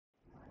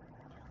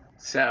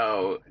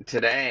So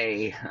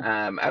today,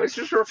 I was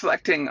just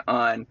reflecting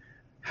on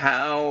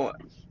how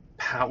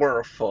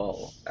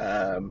powerful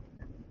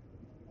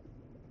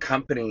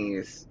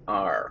companies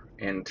are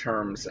in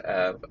terms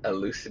of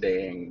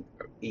elucidating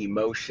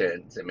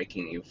emotions and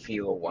making you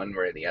feel one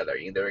way or the other,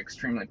 either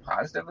extremely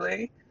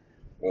positively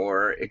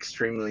or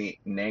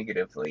extremely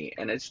negatively.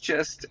 And it's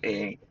just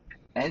a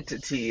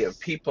entity of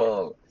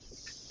people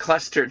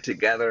clustered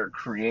together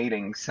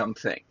creating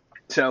something.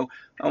 So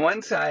on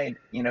one side,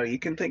 you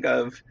can think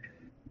of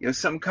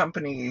some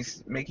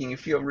companies making you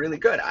feel really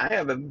good. I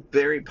have a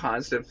very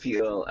positive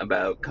feel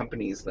about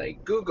companies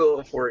like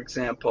Google, for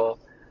example.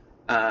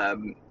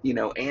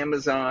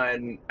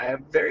 Amazon. I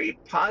have very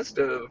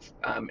positive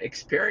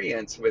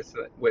experience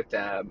with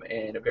them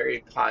and a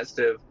very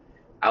positive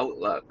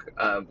outlook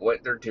of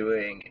what they're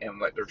doing and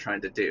what they're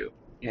trying to do.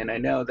 And I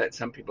know that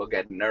some people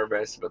get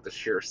nervous about the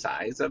sheer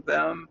size of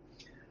them,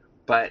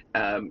 but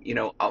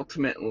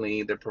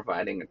ultimately they're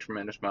providing a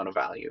tremendous amount of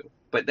value.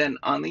 But then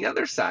on the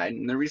other side,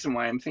 and the reason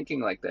why I'm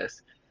thinking like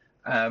this,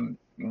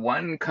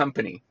 one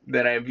company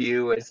that I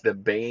view as the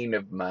bane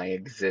of my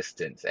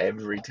existence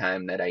every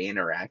time that I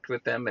interact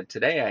with them, and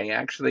today I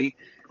actually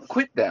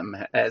quit them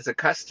as a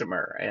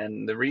customer.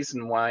 And the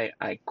reason why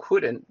I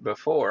couldn't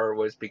before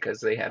was because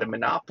they had a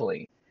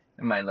monopoly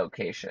in my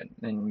location.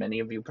 And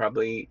many of you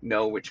probably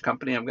know which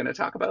company I'm going to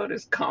talk about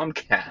is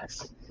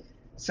Comcast.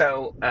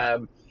 So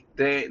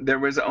there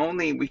was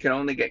only we could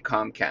only get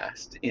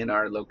Comcast in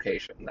our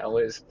location. That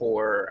was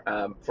for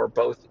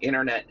both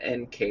internet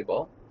and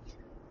cable.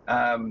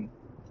 Um,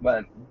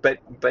 but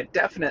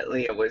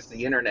definitely it was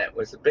the internet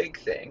was a big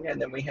thing,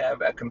 and then we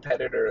have a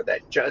competitor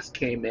that just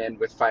came in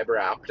with fiber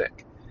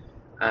optic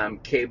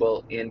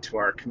cable into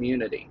our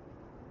community,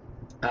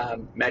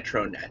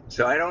 MetroNet.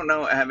 So I don't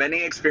know, I have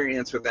any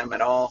experience with them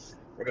at all.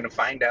 We're going to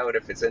find out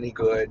if it's any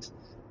good,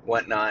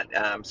 whatnot.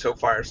 So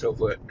far, so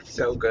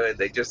good.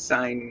 They just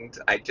signed.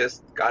 I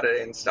just got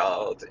it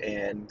installed,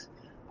 and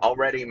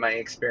already my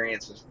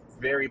experience was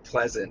very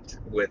pleasant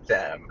with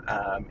them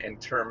in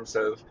terms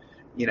of,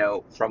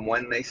 from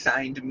when they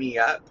signed me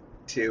up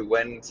to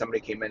when somebody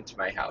came into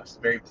my house.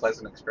 Very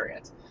pleasant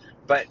experience.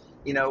 But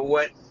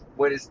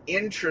what is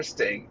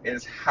interesting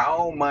is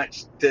how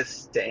much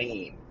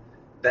disdain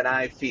that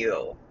I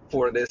feel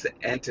for this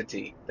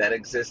entity that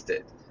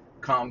existed,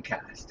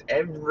 Comcast.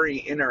 Every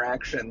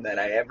interaction that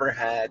I ever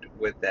had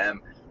with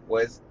them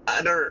was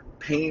utter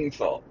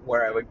painful,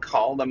 where I would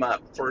call them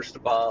up. First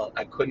of all,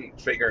 I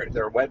couldn't figure it.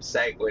 Their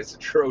website was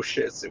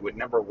atrocious. It would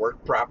never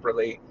work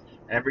properly.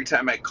 And every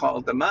time I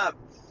called them up,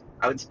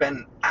 I would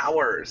spend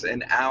hours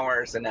and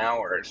hours and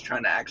hours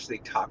trying to actually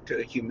talk to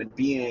a human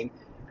being.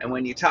 And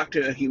when you talk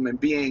to a human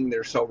being,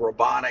 they're so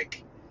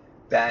robotic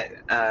that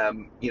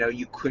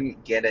you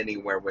couldn't get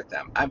anywhere with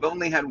them. I've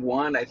only had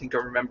one. I think I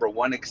remember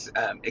one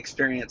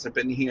experience. I've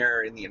been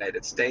here in the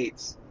United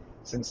States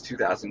since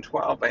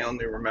 2012. I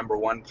only remember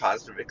one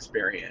positive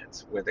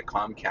experience with a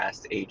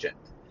Comcast agent.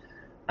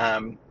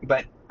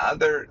 But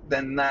other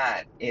than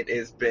that, it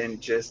has been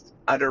just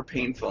utter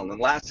painful. And the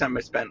last time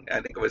I spent,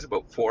 I think it was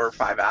about 4 or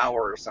 5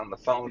 hours on the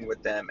phone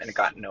with them, and it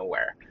got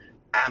nowhere.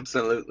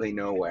 Absolutely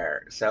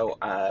nowhere. So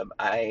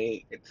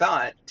I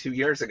thought 2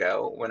 years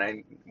ago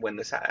when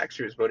this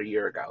actually was about a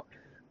year ago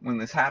when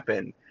this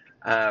happened,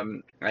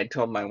 I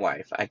told my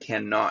wife I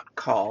cannot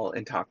call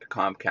and talk to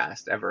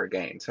Comcast ever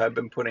again. So I've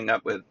been putting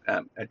up with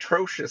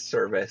atrocious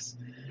service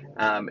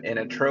and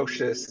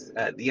atrocious.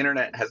 The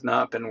internet has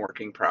not been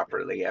working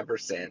properly ever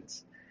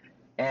since,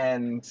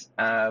 and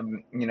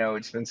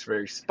it's been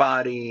very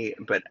spotty.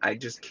 But I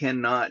just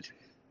cannot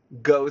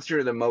go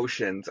through the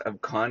motions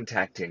of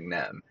contacting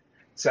them.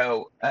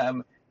 So,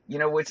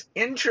 what's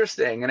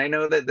interesting, and I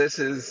know that this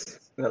is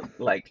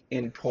like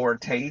in poor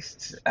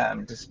taste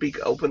to speak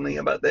openly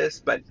about this,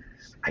 but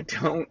I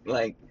don't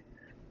like,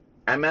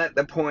 I'm at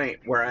the point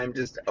where I'm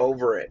just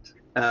over it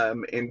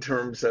in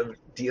terms of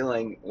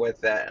dealing with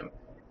them.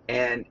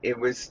 And it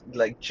was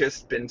like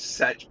just been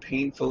such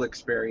painful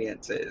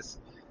experiences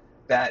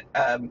that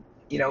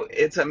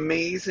it's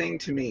amazing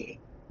to me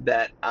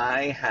that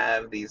I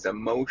have these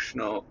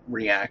emotional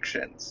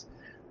reactions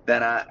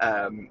that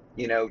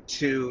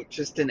to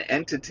just an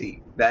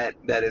entity that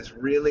is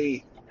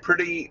really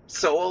pretty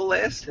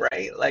soulless,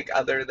 right? Like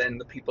other than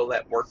the people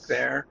that work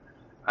there,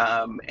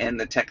 and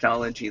the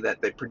technology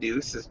that they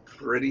produce is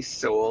pretty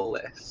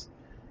soulless.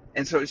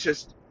 And so it's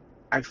just,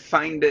 I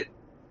find it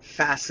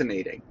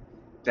fascinating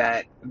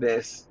that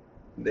this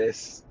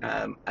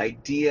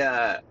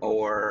idea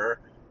or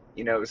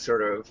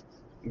sort of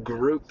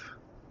group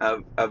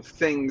of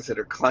things that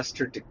are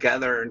clustered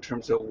together in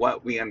terms of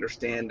what we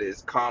understand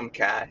is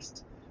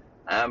Comcast.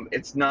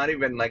 It's not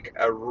even like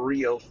a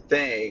real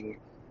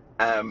thing,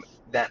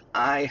 that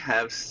I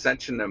have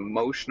such an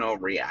emotional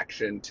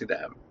reaction to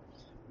them,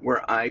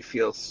 where I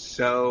feel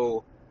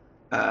so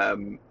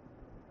um,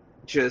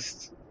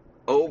 just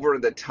over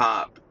the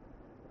top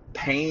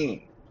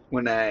pain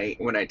when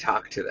I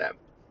talk to them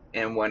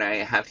and when I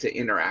have to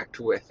interact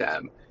with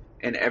them.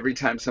 And every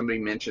time somebody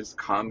mentions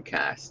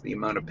Comcast, the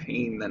amount of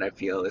pain that I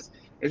feel is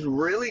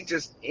really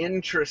just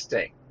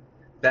interesting.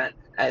 that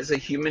as a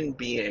human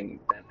being,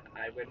 that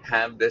I would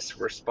have this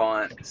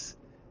response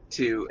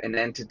to an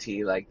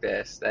entity like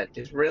this that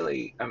is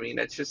really, I mean,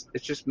 it's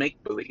just make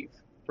believe,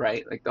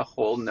 right? Like the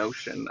whole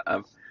notion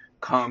of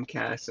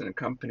Comcast and a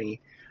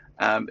company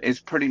is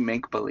pretty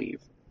make believe,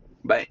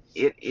 but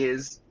it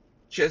is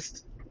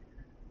just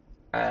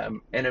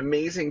an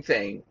amazing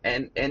thing.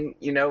 And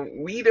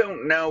we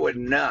don't know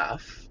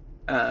enough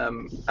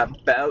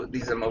about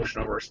these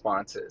emotional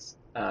responses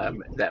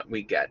that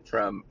we get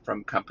from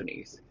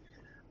companies,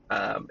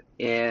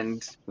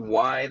 and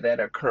why that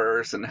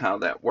occurs and how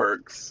that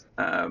works.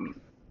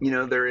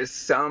 There is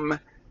some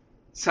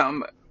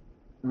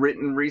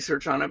written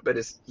research on it, but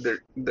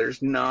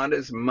there's not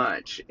as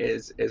much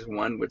as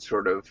one would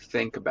sort of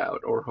think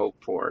about or hope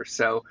for.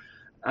 So,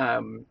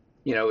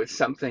 it's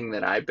something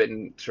that I've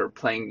been sort of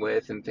playing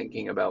with and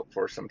thinking about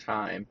for some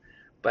time.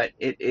 But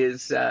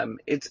it's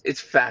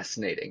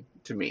fascinating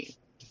to me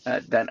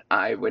that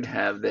I would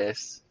have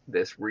this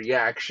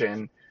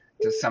reaction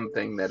to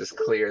something that is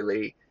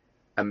clearly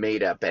a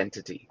made up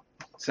entity.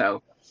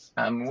 So,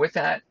 with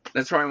that,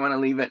 that's where I want to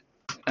leave it.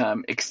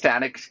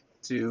 Ecstatic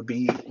to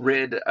be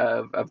rid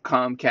of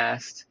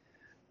Comcast,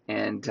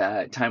 and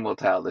time will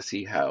tell to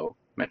see how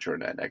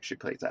MetroNet actually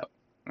plays out.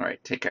 All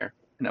right, take care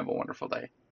and have a wonderful day.